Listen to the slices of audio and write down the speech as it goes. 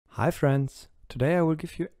Hi friends! Today I will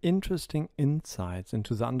give you interesting insights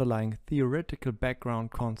into the underlying theoretical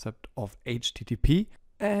background concept of HTTP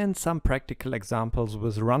and some practical examples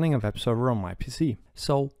with running a web server on my PC.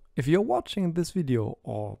 So, if you're watching this video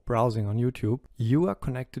or browsing on YouTube, you are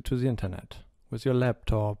connected to the internet with your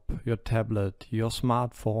laptop, your tablet, your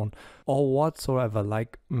smartphone, or whatsoever,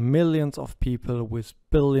 like millions of people with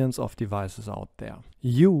billions of devices out there.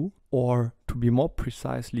 You, or to be more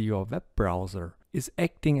precisely your web browser, is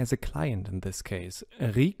acting as a client in this case,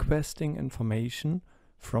 requesting information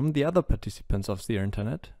from the other participants of the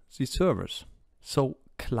internet, the servers. So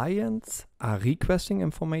clients are requesting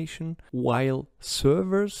information while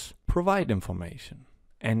servers provide information.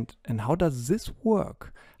 And how does this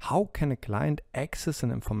work? How can a client access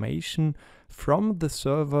an information from the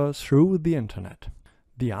server through the internet?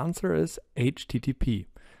 The answer is HTTP,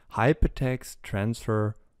 Hypertext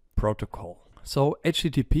Transfer Protocol. So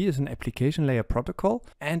HTTP is an application layer protocol,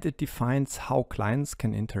 and it defines how clients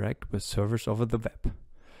can interact with servers over the web.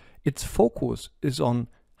 Its focus is on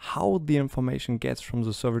how the information gets from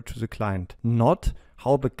the server to the client, not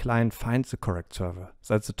how the client finds the correct server.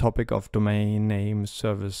 That's the topic of domain name,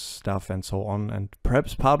 service stuff, and so on, and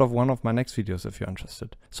perhaps part of one of my next videos if you're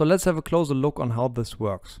interested. So let's have a closer look on how this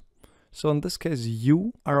works. So in this case,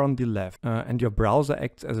 you are on the left and your browser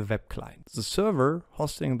acts as a web client. The server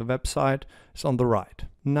hosting the website is on the right.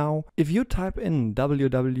 Now, if you type in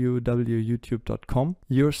www.youtube.com,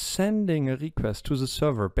 you're sending a request to the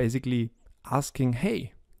server, basically asking,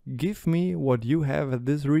 hey, give me what you have at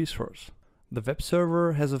this resource. The web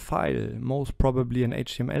server has a file, most probably an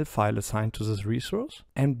HTML file assigned to this resource,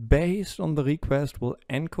 and based on the request will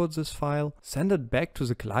encode this file, send it back to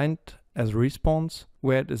the client as response,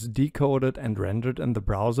 where it is decoded and rendered in the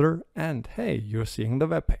browser, and hey, you're seeing the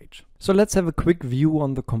web page. So let's have a quick view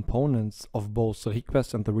on the components of both the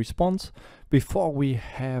request and the response before we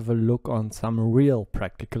have a look on some real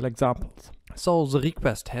practical examples. So the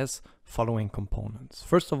request has following components.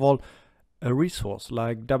 First of all, a resource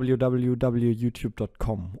like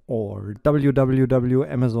www.youtube.com or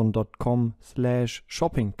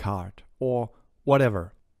www.amazon.com/shopping cart or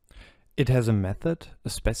whatever. It has a method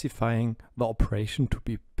specifying the operation to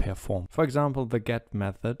be performed. For example, the get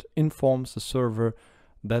method informs the server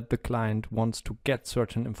that the client wants to get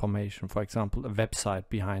certain information, for example, a website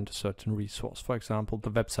behind a certain resource, for example,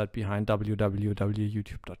 the website behind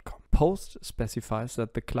www.youtube.com. Post specifies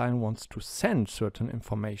that the client wants to send certain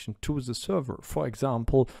information to the server, for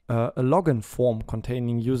example, a login form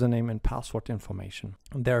containing username and password information.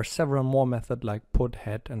 There are several more methods like put,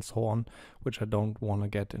 head, and so on, which I don't want to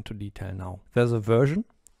get into detail now. There's a version,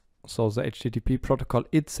 so the HTTP protocol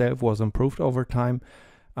itself was improved over time.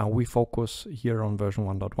 We focus here on version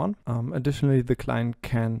 1.1. Additionally, the client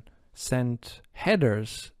can send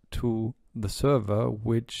headers to the server,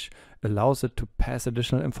 which allows it to pass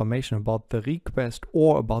additional information about the request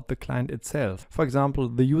or about the client itself. For example,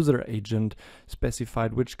 the user agent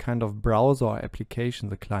specified which kind of browser or application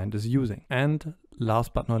the client is using. And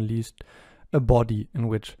last but not least, a body in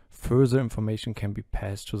which further information can be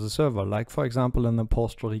passed to the server, like for example in the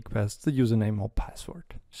postal request, the username or password.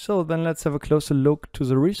 So then let's have a closer look to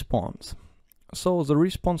the response. So the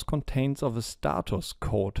response contains of a status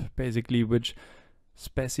code, basically, which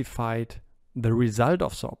specified the result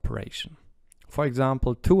of the operation. For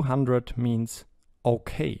example, 200 means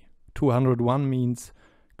okay, 201 means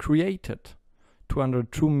created,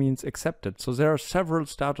 202 means accepted. So there are several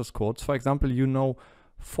status codes. For example, you know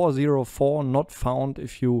 404 not found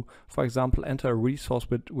if you, for example, enter a resource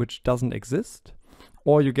which doesn't exist,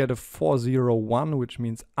 or you get a 401 which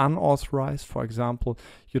means unauthorized. For example,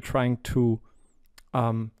 you're trying to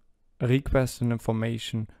request an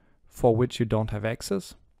information for which you don't have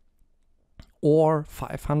access, or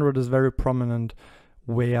 500 is very prominent,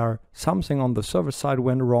 where something on the server side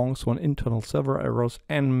went wrong, so an internal server errors,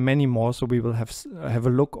 and many more. So we will have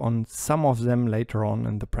a look on some of them later on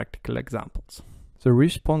in the practical examples. The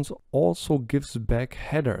response also gives back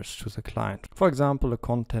headers to the client. For example, a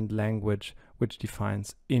content language which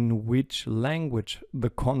defines in which language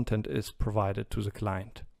the content is provided to the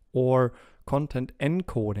client. Or content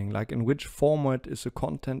encoding, like in which format is the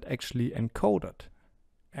content actually encoded.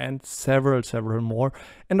 And several more.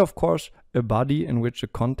 And of course, a body in which the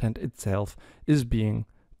content itself is being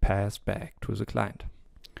passed back to the client.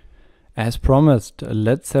 As promised,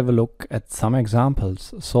 let's have a look at some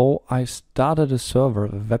examples. So I started a server,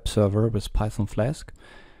 a web server with Python Flask.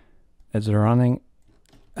 It's running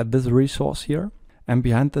at this resource here. And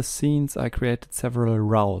behind the scenes, I created several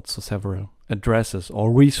routes, so several addresses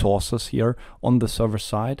or resources here on the server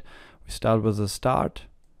side. We start with a start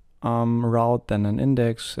route, then an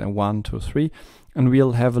index, and 1, 2, 3. and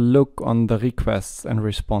we'll have a look on the requests and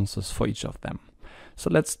responses for each of them. So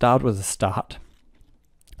let's start with a start.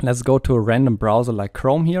 Let's go to a random browser like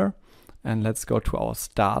Chrome here, and let's go to our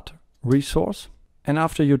start resource. And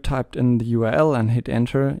after you typed in the URL and hit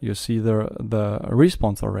enter, you see the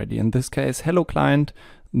response already. In this case, hello client,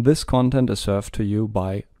 this content is served to you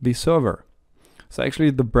by the server. So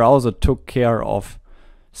actually the browser took care of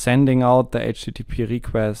sending out the HTTP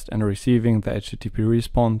request and receiving the HTTP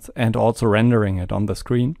response and also rendering it on the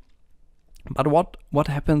screen. But what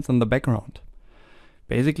happens in the background?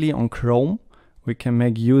 Basically on Chrome, we can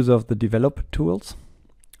make use of the developer tools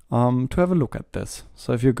to have a look at this.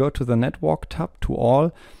 So if you go to the network tab to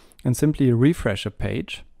all and simply refresh a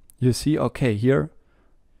page, you see, okay, here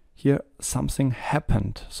something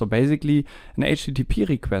happened. So basically an HTTP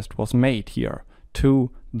request was made here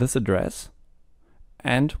to this address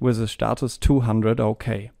and with the status 200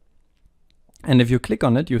 OK. And if you click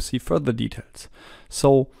on it, you see further details.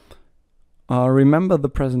 So remember the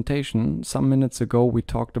presentation some minutes ago, we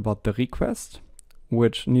talked about the request,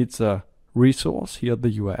 which needs a resource, here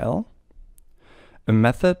the URL, a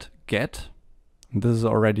method get, this is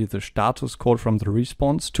already the status code from the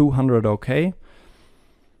response, 200 OK,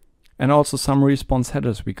 and also some response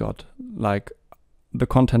headers we got, like the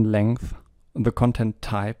content length, the content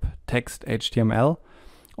type, text, HTML,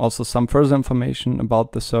 also some further information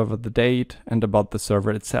about the server, the date, and about the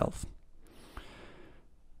server itself.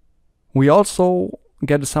 We also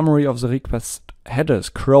get a summary of the request headers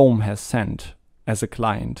Chrome has sent as a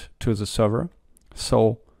client to the server,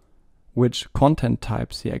 so which content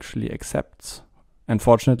types he actually accepts.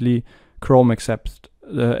 Unfortunately, Chrome accepts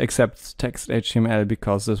text HTML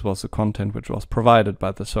because this was the content which was provided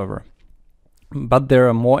by the server. But there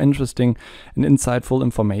are more interesting and insightful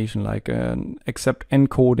information like accept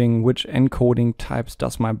encoding, which encoding types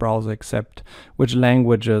does my browser accept, which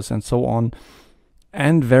languages, and so on.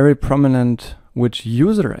 And very prominent, which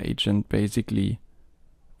user agent basically.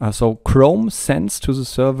 So Chrome sends to the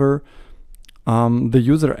server the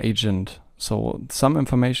user agent. So some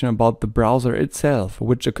information about the browser itself,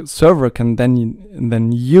 which a server can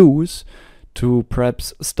then use to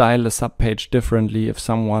perhaps style a subpage differently if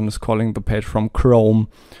someone is calling the page from Chrome,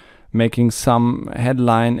 making some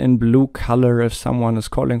headline in blue color if someone is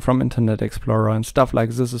calling from Internet Explorer, and stuff like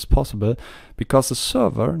this is possible because the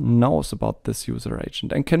server knows about this user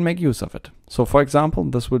agent and can make use of it. So for example,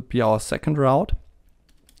 this would be our second route.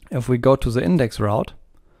 If we go to the index route,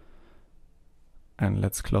 and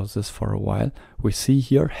let's close this for a while, we see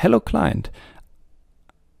here, hello client,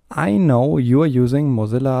 I know you are using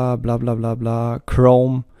Mozilla blah blah blah blah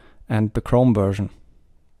Chrome and the Chrome version.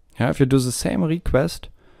 Yeah, if you do the same request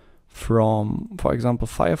from, for example,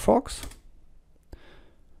 Firefox,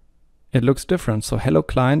 it looks different. So hello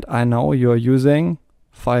client, I know you are using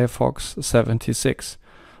Firefox 76.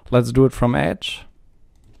 Let's do it from Edge.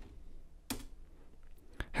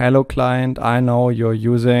 Hello client, I know you're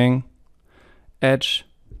using Edge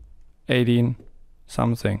 18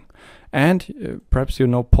 something. And perhaps you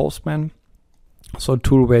know Postman, so a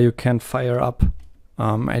tool where you can fire up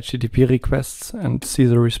HTTP requests and see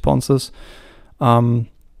the responses.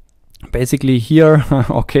 Basically here,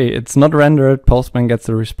 okay, it's not rendered, Postman gets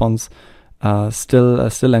the response still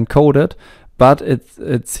encoded, but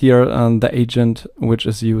it's here the agent which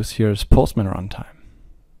is used here is Postman runtime.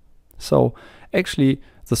 So actually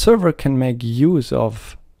the server can make use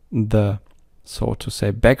of the, so to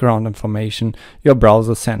say, background information your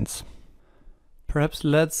browser sends. Perhaps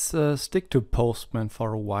let's stick to Postman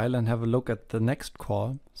for a while and have a look at the next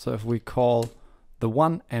call. So if we call the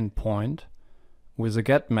one endpoint with a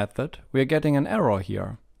get method, we are getting an error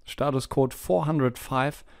here. Status code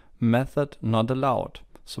 405, method not allowed.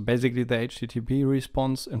 So basically the HTTP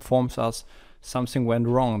response informs us something went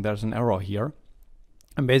wrong, there's an error here.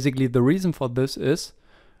 And basically the reason for this is,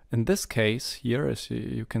 in this case here, as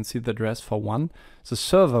you can see the address for one, the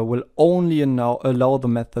server will only allow the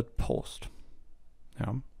method post.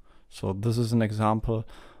 Yeah. So this is an example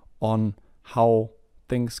on how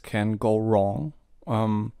things can go wrong.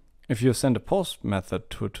 If you send a post method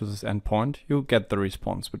to this endpoint, you get the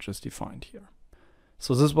response which is defined here.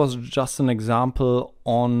 So this was just an example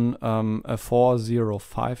on a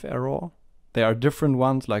 405 error. There are different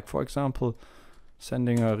ones, like for example,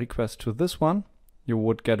 sending a request to this one, you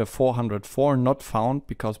would get a 404 not found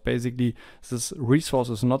because basically this resource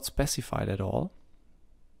is not specified at all.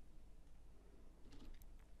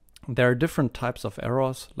 There are different types of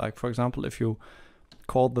errors, like for example, if you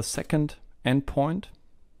call the second endpoint,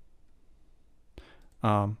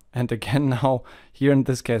 and again now here in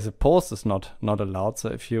this case a post is not allowed. So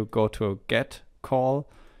if you go to a get call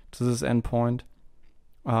to this endpoint,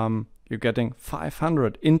 you're getting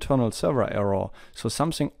 500 internal server error. So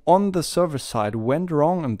something on the server side went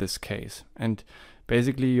wrong in this case. And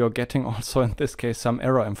basically you're getting also in this case some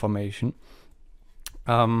error information.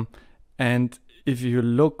 And if you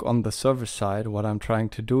look on the server side, what I'm trying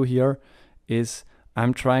to do here is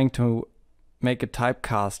I'm trying to make a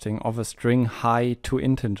typecasting of a string high to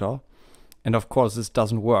integer. And of course this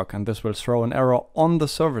doesn't work, and this will throw an error on the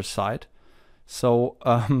server side. So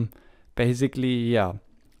basically, yeah,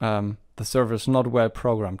 the server is not well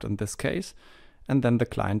programmed in this case. And then the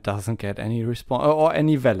client doesn't get any response or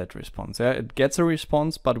any valid response. Yeah, it gets a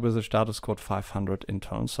response, but with a status code 500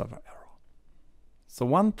 internal server error. So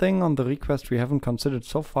one thing on the request we haven't considered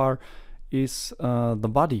so far is the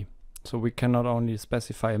body. So we can not only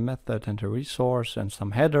specify a method and a resource and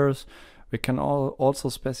some headers, we can also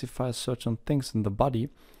specify certain things in the body.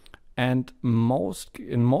 And in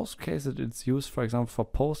most cases it's used, for example, for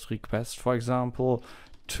post requests, for example,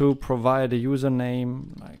 to provide a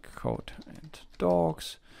username like code and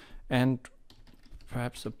dogs, and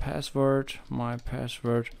perhaps a password, my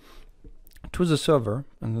password, to the server.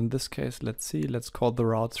 And in this case, let's call the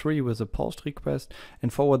route 3 with a post request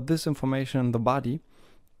and forward this information in the body.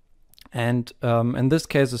 And in this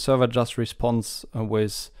case, the server just responds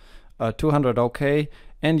with 200 OK,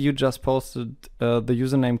 and you just posted the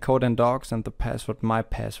username code and dogs and the password my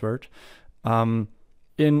password.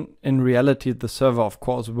 In reality, the server of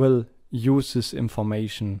course will use this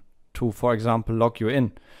information to, for example, log you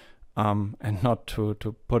in, and not to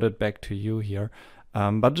put it back to you here.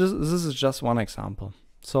 But this is just one example.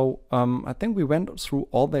 So I think we went through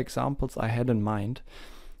all the examples I had in mind.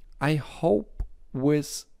 I hope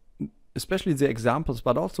with especially the examples,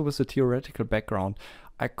 but also with the theoretical background,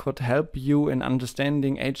 I could help you in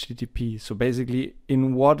understanding HTTP. So basically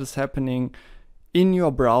in what is happening in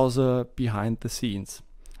your browser behind the scenes.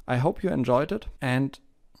 I hope you enjoyed it, and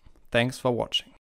thanks for watching.